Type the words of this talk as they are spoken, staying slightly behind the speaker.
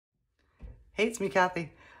Hey, it's me,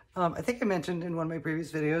 Kathy. I think I mentioned in one of my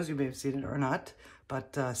previous videos, you may have seen it or not,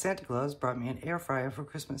 but Santa Claus brought me an air fryer for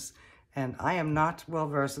Christmas, and I am not well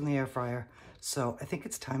versed in the air fryer, so I think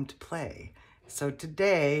it's time to play. So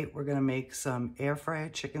today, we're gonna make some air fryer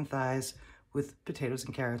chicken thighs with potatoes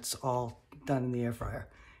and carrots all done in the air fryer.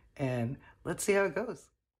 And let's see how it goes.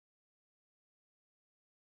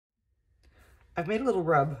 I've made a little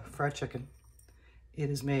rub for our chicken.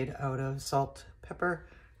 It is made out of salt, pepper,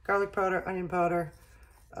 garlic powder, onion powder,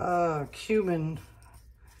 cumin,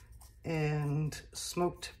 and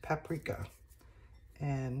smoked paprika.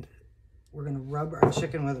 And we're gonna rub our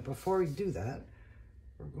chicken with it. Before we do that,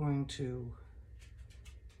 we're going to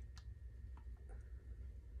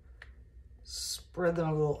spread them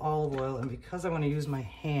a little olive oil. And because I wanna use my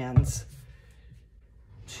hands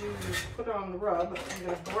to put on the rub, I'm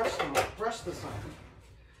gonna brush this on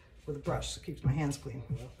with a brush, so it keeps my hands clean.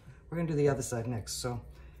 We're gonna do the other side next,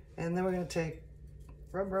 and then we're gonna take,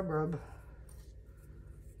 rub,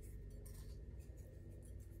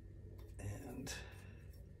 and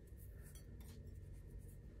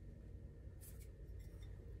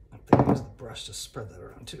I'm gonna use the brush to spread that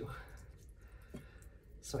around too,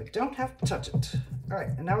 so I don't have to touch it. All right,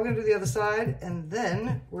 and now we're gonna do the other side, and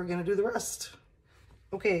then we're gonna do the rest.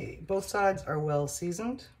 Okay, both sides are well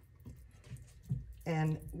seasoned.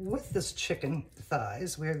 And with this chicken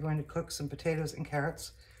thighs, we are going to cook some potatoes and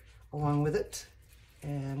carrots along with it.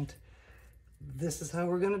 And this is how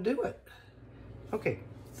we're gonna do it. Okay,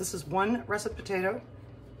 this is one russet potato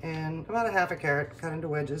and about a half a carrot cut into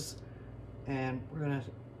wedges. And we're gonna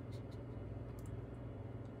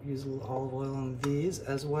use a little olive oil on these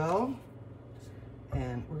as well.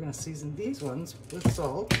 And we're gonna season these ones with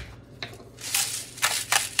salt.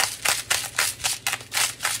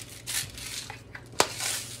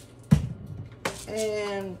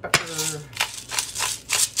 And pepper,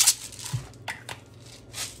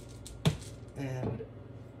 and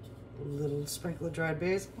a little sprinkle of dried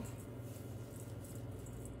basil.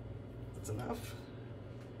 That's enough.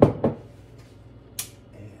 And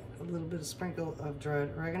a little bit of sprinkle of dried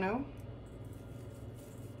oregano.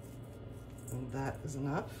 And that is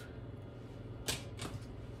enough.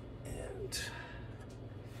 And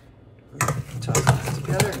toss them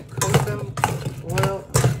together and coat them with oil,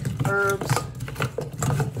 herbs.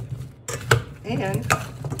 And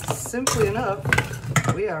simply enough,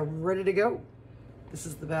 we are ready to go. This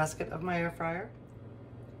is the basket of my air fryer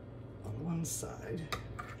on one side.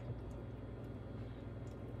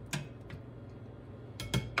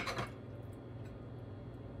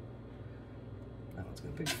 That one's got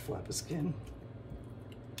a big flap of skin.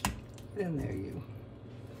 Get in there, you.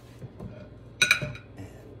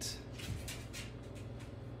 And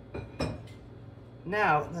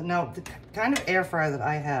now the kind of air fryer that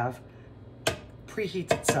I have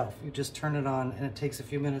preheats itself. You just turn it on and it takes a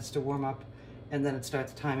few minutes to warm up, and then it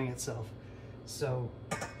starts timing itself. So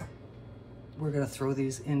we're gonna throw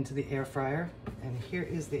these into the air fryer, and here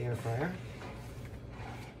is the air fryer.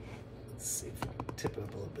 Let's see if I can tip it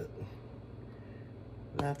up a little bit.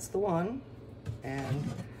 That's the one.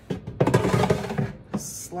 And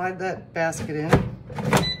slide that basket in,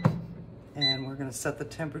 and we're gonna set the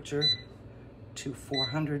temperature to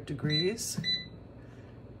 400 degrees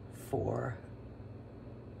for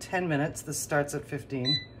 10 minutes. This starts at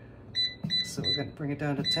 15. So we're gonna bring it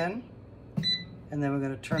down to 10, and then we're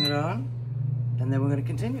gonna turn it on, and then we're gonna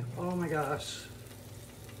continue. Oh my gosh,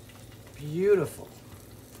 beautiful.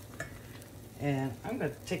 And I'm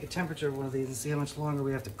gonna take a temperature of one of these and see how much longer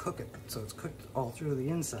we have to cook it. So it's cooked all through the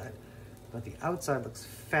inside, but the outside looks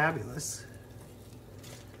fabulous.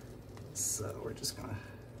 So we're just gonna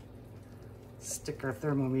stick our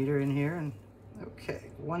thermometer in here, and okay,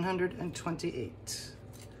 128.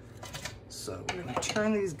 So we're gonna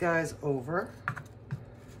turn these guys over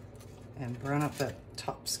and brown up that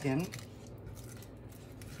top skin.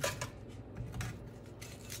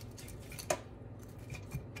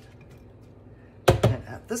 And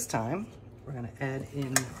at this time, we're gonna add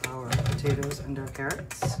in our potatoes and our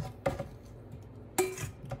carrots.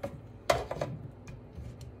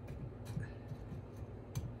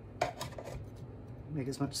 Make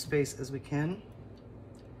as much space as we can.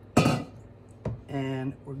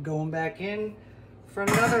 And we're going back in for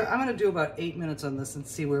another, I'm gonna do about 8 minutes on this and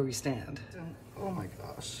see where we stand. Oh my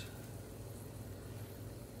gosh.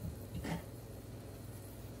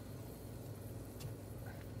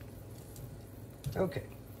 Okay,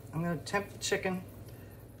 I'm gonna temp the chicken.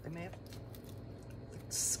 The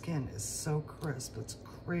skin is so crisp, it's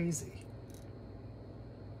crazy.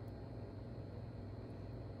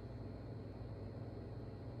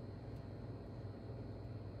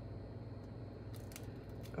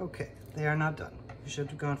 Okay, they are not done. You should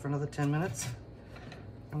have gone for another 10 minutes.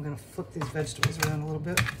 I'm gonna flip these vegetables around a little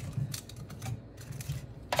bit.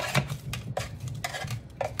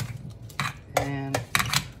 And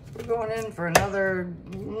we're going in for another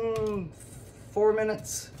 4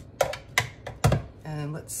 minutes.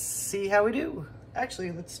 And let's see how we do.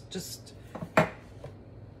 Actually, let's just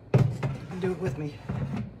do it with me.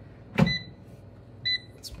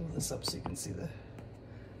 Let's move this up so you can see the,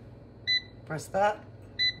 press that,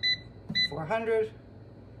 400,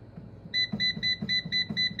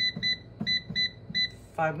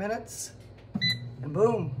 5 minutes, and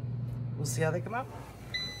boom, we'll see how they come out.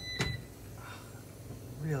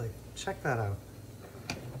 Really, check that out.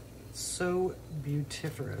 So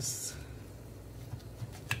beautiferous.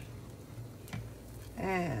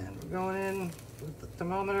 And we're going in with the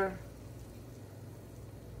thermometer.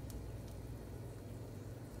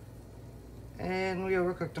 And we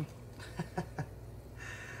overcooked them.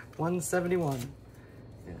 171.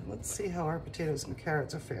 And let's see how our potatoes and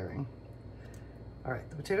carrots are faring. All right,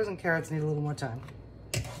 the potatoes and carrots need a little more time.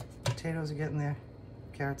 Potatoes are getting there,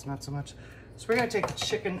 carrots not so much. So we're gonna take the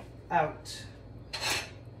chicken out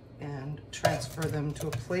and transfer them to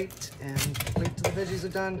a plate and wait till the veggies are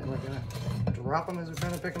done, and we're gonna drop them as we're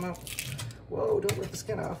trying to pick them up. Whoa, don't rip the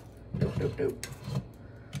skin off. Nope, nope, nope.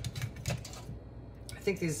 I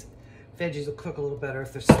think these veggies will cook a little better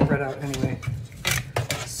if they're spread out anyway.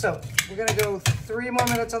 So we're gonna go 3 more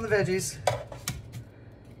minutes on the veggies,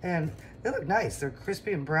 and they look nice. They're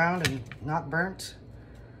crispy and brown and not burnt.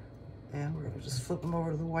 And we're gonna just flip them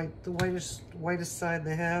over to the whitest side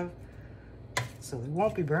they have, so they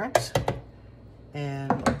won't be burnt.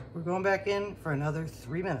 And we're going back in for another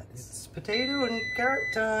 3 minutes. It's potato and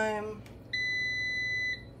carrot time.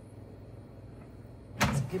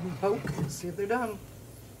 Let's give them a poke and see if they're done.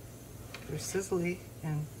 They're sizzly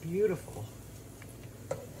and beautiful.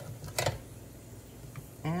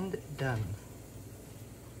 And done.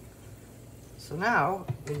 So now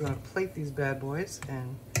we're gonna plate these bad boys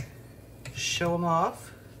and show them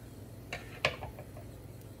off.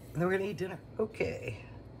 And then we're gonna eat dinner. Okay,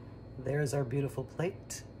 there's our beautiful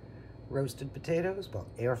plate. Roasted potatoes, well,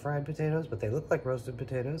 air fried potatoes, but they look like roasted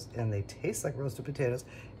potatoes and they taste like roasted potatoes.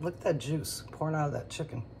 Look at that juice pouring out of that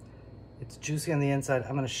chicken. It's juicy on the inside.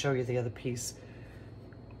 I'm gonna show you the other piece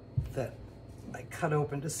that I cut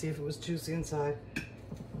open to see if it was juicy inside.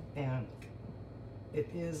 And it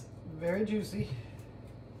is very juicy.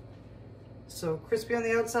 So crispy on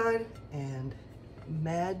the outside and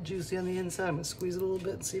mad juicy on the inside. I'm gonna squeeze it a little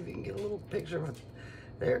bit and see if you can get a little picture of it.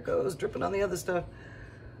 There it goes, dripping on the other stuff.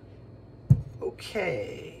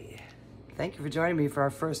 Okay, thank you for joining me for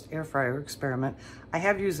our first air fryer experiment. I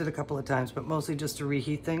have used it a couple of times, but mostly just to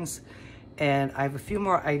reheat things. And I have a few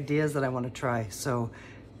more ideas that I want to try, so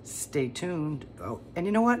stay tuned. Oh, and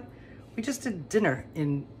you know what? We just did dinner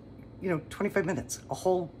in, 25 minutes. A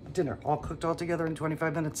whole dinner, all cooked all together in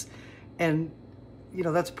 25 minutes. And,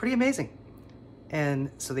 that's pretty amazing. And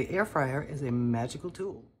so the air fryer is a magical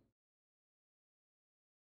tool.